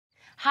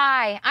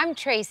Hi, I'm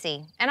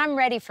Tracee, and I'm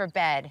ready for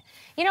bed.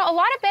 You know, a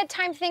lot of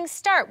bedtime things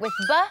start with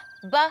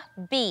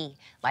B,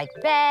 like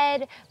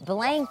bed,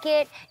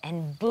 blanket,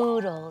 and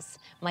Boodles,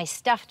 my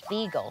stuffed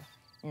beagle.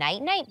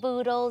 Night-night,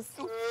 Boodles.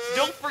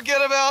 Don't forget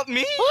about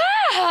me.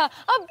 Ah,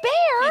 a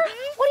bear?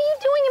 What are you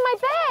doing in my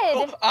bed?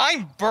 Oh,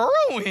 I'm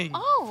burrowing.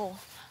 Oh,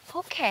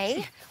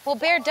 okay. Well,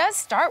 bear does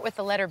start with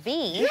the letter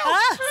B.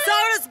 So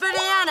does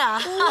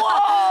banana.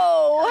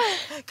 Whoa!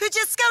 Could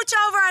you scooch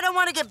over? I don't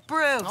want to get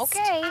bruised.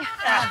 Okay.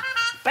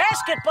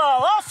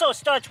 Basketball also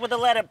starts with the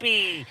letter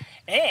B.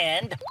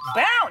 And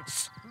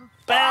bounce.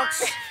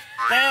 Bounce,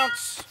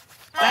 bounce,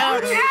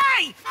 bounce.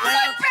 Hey! Quit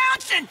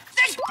bouncing!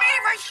 This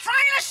beaver's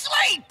trying to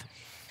sleep!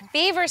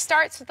 Beaver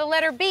starts with the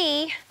letter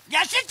B.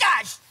 Yes, it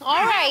does.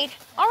 All right,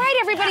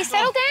 everybody,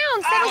 settle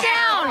down, settle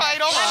down. All right.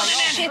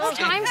 It's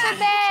time for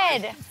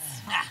bed.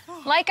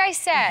 Like I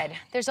said,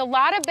 there's a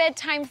lot of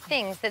bedtime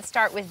things that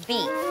start with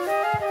B.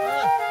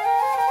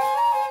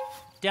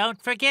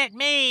 Don't forget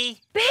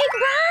me. Big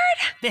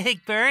Bird?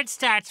 Big Bird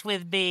starts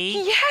with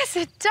B. Yes,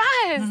 it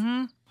does.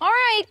 All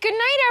right, good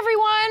night,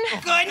 everyone.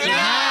 Good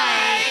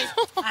night.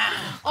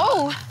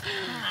 Oh,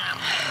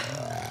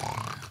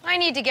 I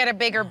need to get a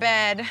bigger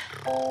bed.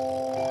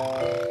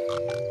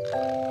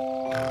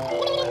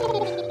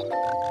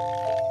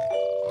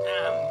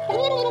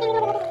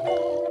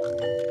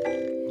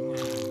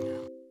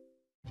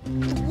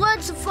 The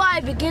word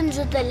safari begins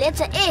with the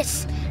letter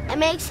S and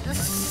makes the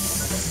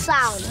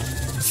sound.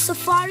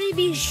 Safari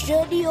means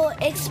journey or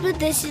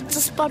expedition to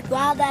spot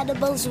wild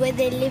animals where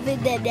they live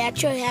in their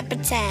natural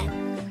habitat.